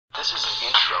This is an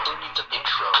intro. Who needs an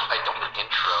intro? I don't need an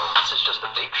intro. This is just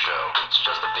a vape show. It's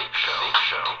just a vape show. Vape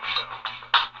show.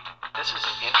 This is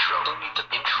an intro. Who needs an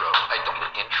intro? I don't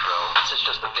need an intro. This is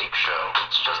just a vape show.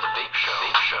 It's just a vape show.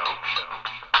 Vape show.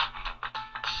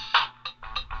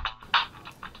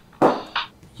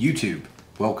 YouTube,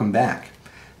 welcome back.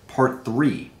 Part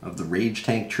 3 of the RAGE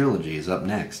Tank Trilogy is up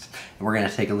next, and we're going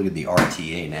to take a look at the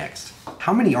RTA next.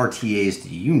 How many RTAs do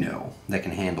you know that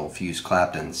can handle fused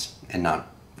claptons and not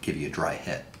give you a dry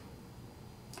hit?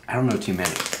 I don't know too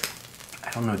many. I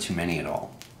don't know too many at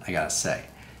all, I gotta say.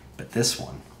 But this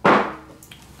one,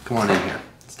 come on in here,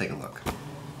 let's take a look.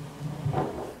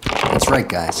 That's right,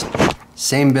 guys.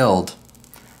 Same build.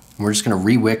 We're just going to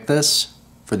re-wick this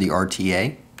for the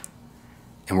RTA,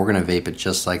 and we're going to vape it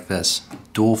just like this.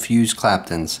 Dual fused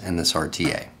claptons in this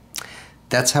RTA.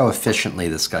 That's how efficiently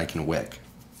this guy can wick.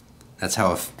 That's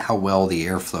how well the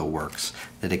airflow works,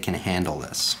 that it can handle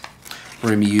this. We're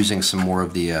going to be using some more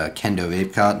of the Kendo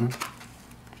vape cotton.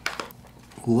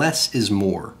 Less is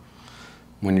more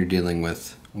when you're dealing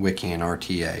with wicking an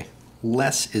RTA.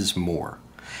 Less is more.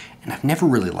 And I've never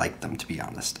really liked them, to be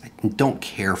honest. I don't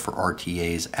care for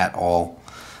RTAs at all.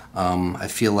 I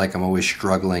feel like I'm always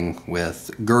struggling with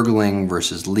gurgling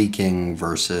versus leaking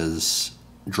versus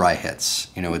dry hits.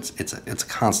 You know, it's a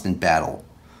constant battle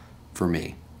for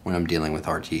me when I'm dealing with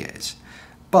RTAs.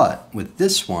 But with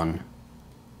this one,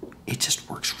 it just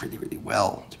works really, really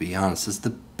well, to be honest. It's the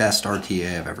best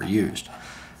RTA I've ever used.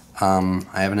 I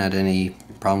haven't had any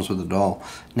problems with it at all.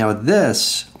 Now with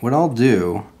this, what I'll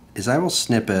do is I will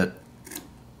snip it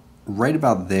right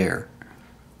about there.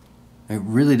 It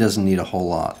really doesn't need a whole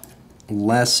lot.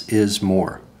 Less is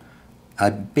more.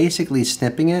 I'm basically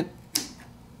snipping it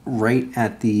right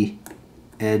at the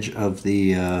edge of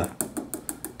the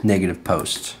negative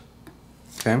post.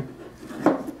 Okay?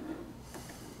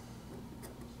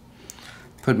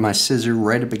 Put my scissor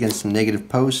right up against the negative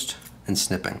post and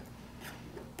snipping.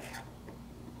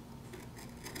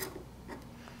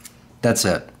 That's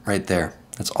it, right there.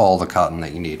 That's all the cotton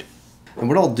that you need. And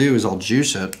what I'll do is I'll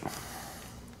juice it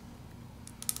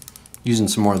using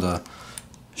some more of the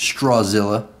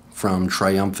Strawzilla from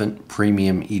Triumphant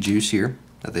Premium E-Juice here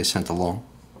that they sent along.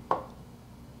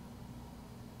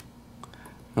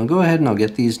 I'll go ahead and I'll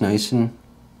get these nice and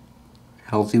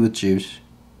healthy with juice.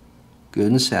 Good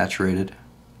and saturated.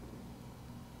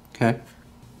 Okay.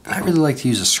 I really like to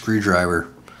use a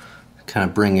screwdriver to kind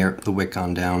of bring the wick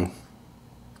on down.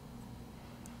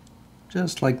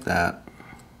 Just like that.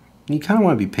 You kind of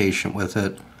want to be patient with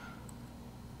it.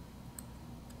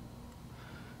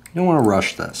 You don't want to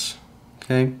rush this,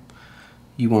 okay?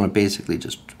 You want to basically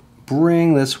just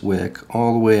bring this wick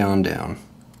all the way on down.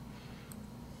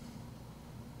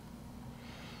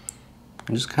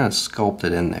 And just kind of sculpt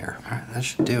it in there. All right, that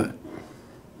should do it.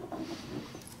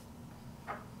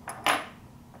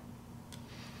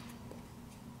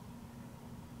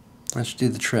 That should do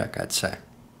the trick, I'd say.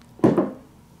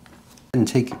 And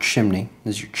take your chimney.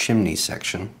 This is your chimney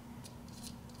section.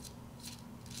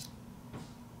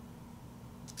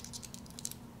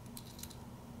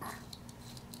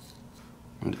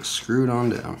 And just screw it on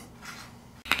down.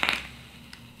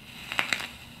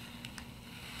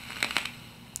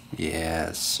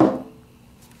 Yes.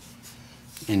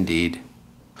 Indeed.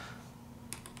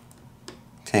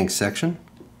 Tank section.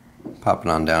 Pop it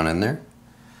on down in there.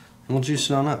 And we'll juice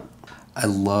it on up. I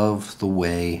love the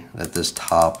way that this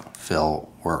top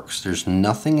fill works. There's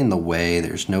nothing in the way.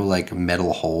 There's no like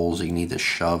metal holes you need to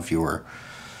shove your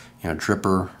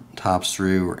dripper tops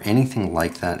through or anything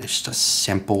like that. It's just a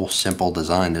simple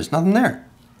design. There's nothing there.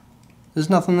 There's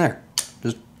nothing there.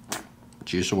 Just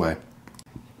juice away.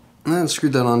 And then screw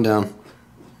that on down.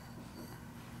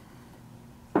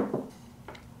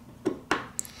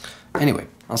 Anyway,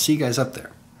 I'll see you guys up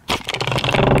there.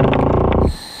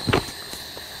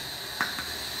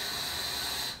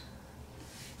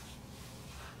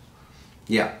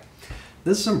 Yeah,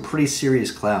 this is some pretty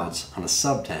serious clouds on a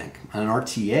sub-tank, on an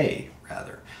RTA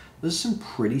rather. This is some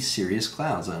pretty serious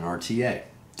clouds on an RTA.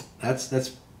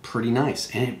 That's pretty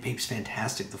nice, and it vapes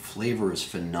fantastic. The flavor is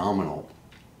phenomenal.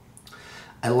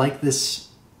 I like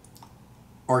this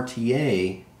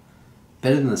RTA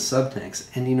better than the sub-tanks,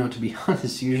 and to be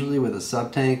honest, usually with a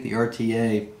sub-tank, the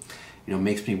RTA,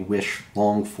 makes me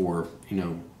long for,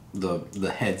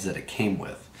 the heads that it came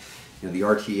with. The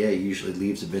RTA usually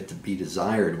leaves a bit to be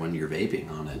desired when you're vaping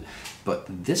on it, but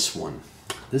this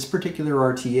particular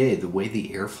RTA, the way the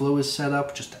airflow is set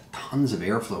up, just tons of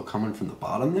airflow coming from the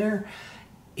bottom there,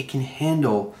 it can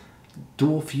handle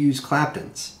dual fused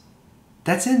claptons.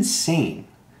 That's insane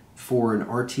for an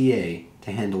RTA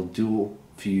to handle dual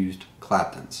fused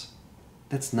claptons.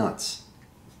 That's nuts.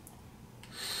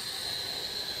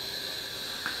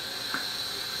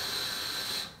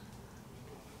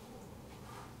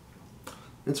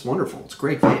 It's wonderful. It's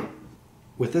great vape.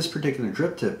 With this particular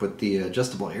drip tip, with the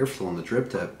adjustable airflow on the drip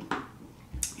tip,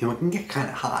 you know, it can get kind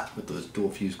of hot with those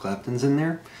dual fuse claptons in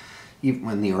there, even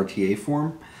in the RTA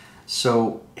form.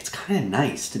 So it's kind of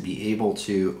nice to be able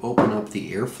to open up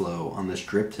the airflow on this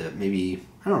drip tip, maybe,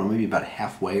 I don't know, maybe about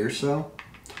halfway or so,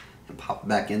 and pop it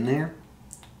back in there.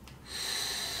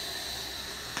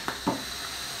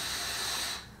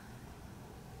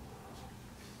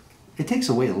 It takes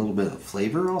away a little bit of the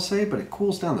flavor, I'll say, but it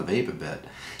cools down the vape a bit.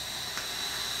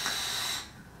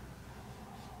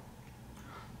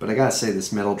 But I gotta say,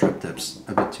 this metal drip tip's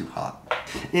a bit too hot.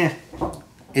 Yeah,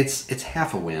 it's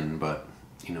half a win, but,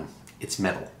 you know, it's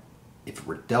metal. If it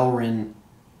were Delrin,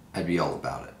 I'd be all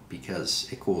about it, because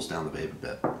it cools down the vape a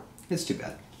bit. It's too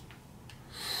bad.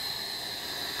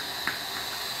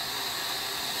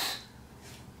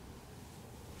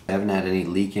 I haven't had any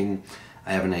leaking.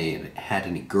 I haven't had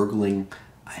any gurgling.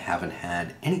 I haven't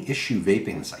had any issue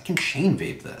vaping this. I can chain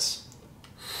vape this.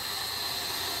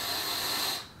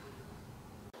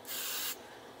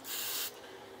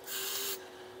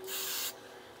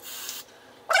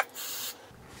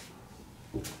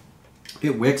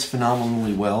 It wicks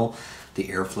phenomenally well. The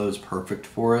airflow is perfect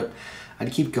for it.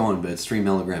 I'd keep going, but it's 3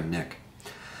 milligram Nick.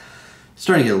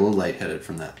 Starting to get a little lightheaded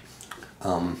from that.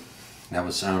 That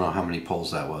was, I don't know how many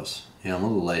pulls that was. Yeah, I'm a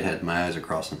little lightheaded. My eyes are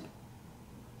crossing.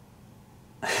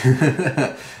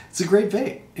 It's a great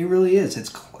vape. It really is. It's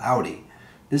cloudy.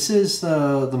 This is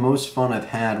the most fun I've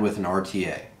had with an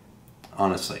RTA,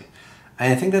 honestly.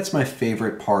 And I think that's my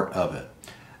favorite part of it.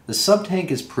 The sub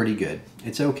tank is pretty good.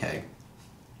 It's okay.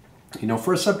 You know,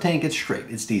 for a sub tank, it's straight.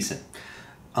 It's decent.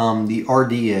 The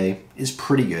RDA is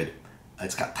pretty good.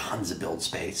 It's got tons of build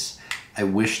space. I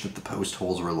wish that the post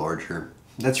holes were larger.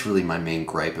 That's really my main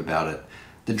gripe about it.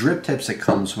 The drip tips it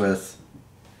comes with,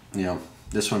 you know,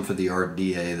 this one for the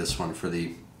RDA, this one for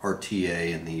the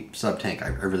RTA, and the sub tank, I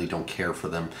really don't care for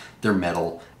them. They're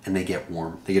metal and they get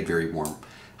warm. They get very warm,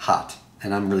 hot,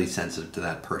 and I'm really sensitive to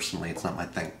that personally. It's not my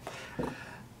thing.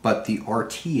 But the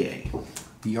RTA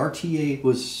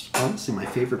was honestly my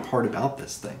favorite part about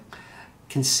this thing.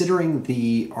 Considering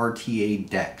the RTA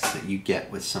decks that you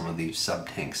get with some of these sub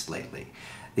tanks lately,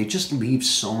 they just leave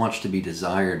so much to be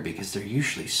desired because they're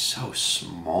usually so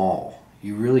small.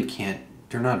 You really can't,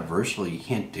 they're not versatile, you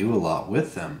can't do a lot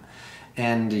with them.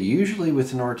 And usually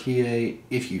with an RTA,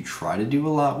 if you try to do a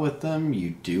lot with them, you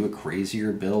do a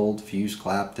crazier build, fuse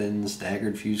claptons,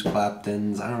 staggered fuse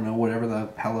claptons, I don't know, whatever the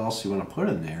hell else you want to put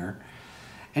in there.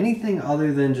 Anything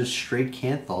other than just straight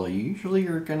Canthal, you usually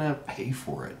are gonna pay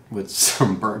for it with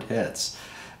some burnt hits.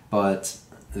 But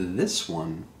this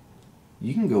one,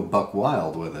 you can go buck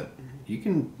wild with it. You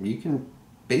can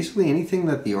basically anything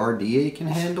that the RDA can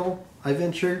handle, I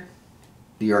venture,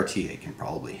 the RTA can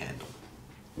probably handle.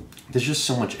 There's just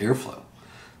so much airflow.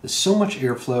 There's so much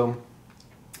airflow,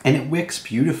 and it wicks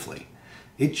beautifully.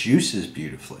 It juices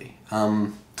beautifully.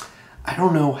 I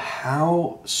don't know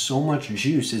how so much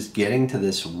juice is getting to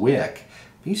this wick.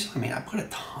 But I mean, I put a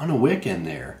ton of wick in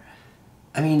there.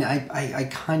 I mean, I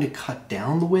kind of cut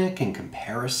down the wick in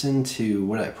comparison to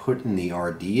what I put in the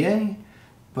RDA,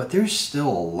 but there's still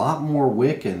a lot more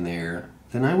wick in there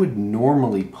than I would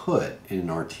normally put in an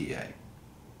RTA.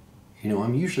 You know,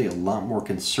 I'm usually a lot more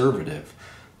conservative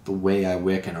the way I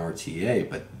wick an RTA,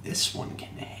 but this one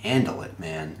can handle it,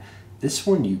 man. This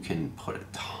one you can put a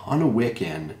ton of wick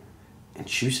in, and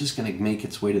juice is going to make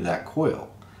its way to that coil.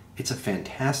 It's a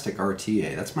fantastic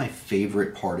RTA. That's my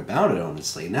favorite part about it,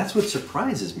 honestly. And that's what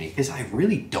surprises me, because I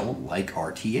really don't like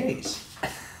RTAs,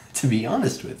 to be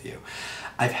honest with you.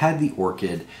 I've had the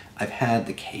Orchid, I've had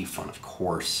the K-Fun, of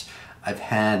course. I've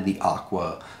had the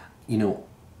Aqua. You know,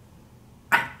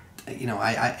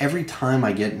 every time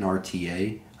I get an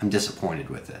RTA, I'm disappointed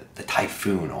with it. The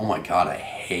Typhoon, oh my god, I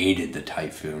hated the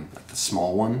Typhoon. Like the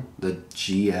small one, the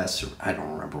GS, or I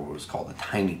don't remember what it was called, the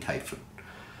tiny Typhoon.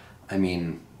 I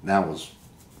mean, that was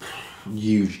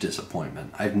huge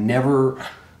disappointment. I've never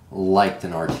liked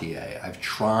an RTA. I've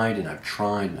tried and I've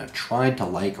tried and I've tried to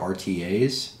like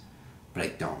RTAs, but I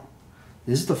don't.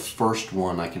 This is the first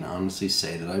one I can honestly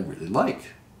say that I really like.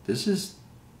 This is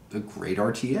a great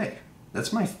RTA.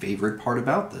 That's my favorite part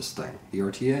about this thing, the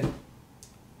RTA.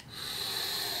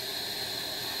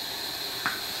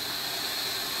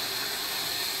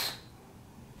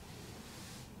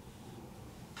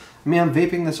 I mean, I'm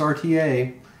vaping this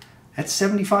RTA at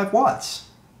 75 watts.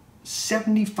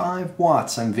 75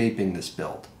 watts I'm vaping this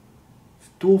build.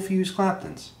 Dual fuse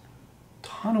claptons.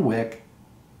 Ton of wick.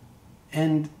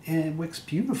 And it wicks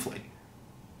beautifully.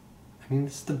 I mean,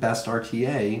 this is the best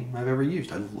RTA I've ever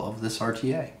used. I love this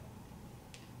RTA.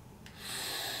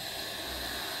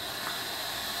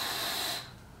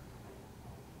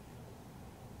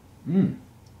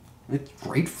 It's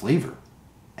great flavor.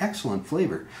 Excellent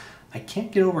flavor. I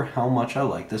can't get over how much I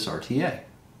like this RTA.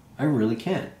 I really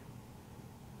can't.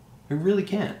 I really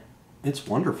can't. It's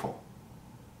wonderful.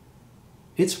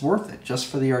 It's worth it just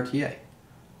for the RTA.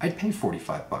 I'd pay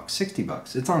 45 bucks, 60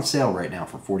 bucks. It's on sale right now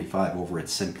for 45 over at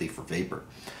Simply for Vapor.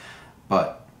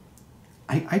 But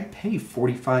I'd pay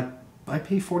 45, I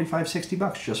pay 45, 60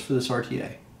 bucks just for this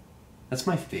RTA. That's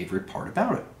my favorite part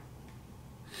about it.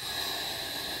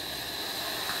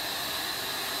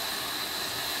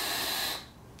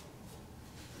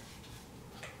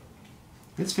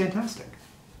 It's fantastic.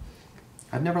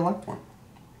 I've never liked one.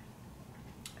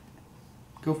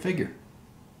 Go figure.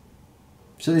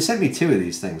 So they sent me 2 of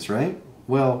these things, right?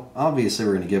 Well, obviously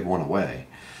we're going to give one away.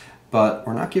 But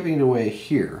we're not giving it away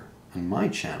here on my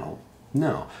channel.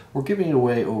 No, we're giving it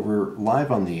away over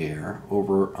live on the air,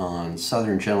 over on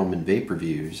Southern Gentleman Vape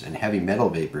Reviews and Heavy Metal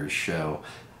Vapors show.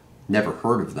 Never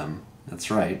heard of them.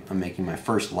 That's right. I'm making my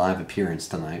first live appearance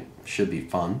tonight. Should be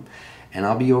fun. And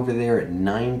I'll be over there at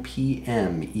 9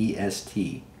 p.m.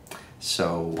 EST.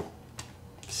 So,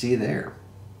 see you there.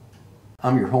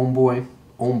 I'm your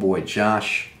homeboy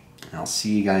Josh, and I'll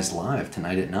see you guys live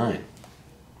tonight at 9.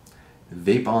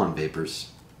 Vape on,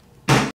 vapors.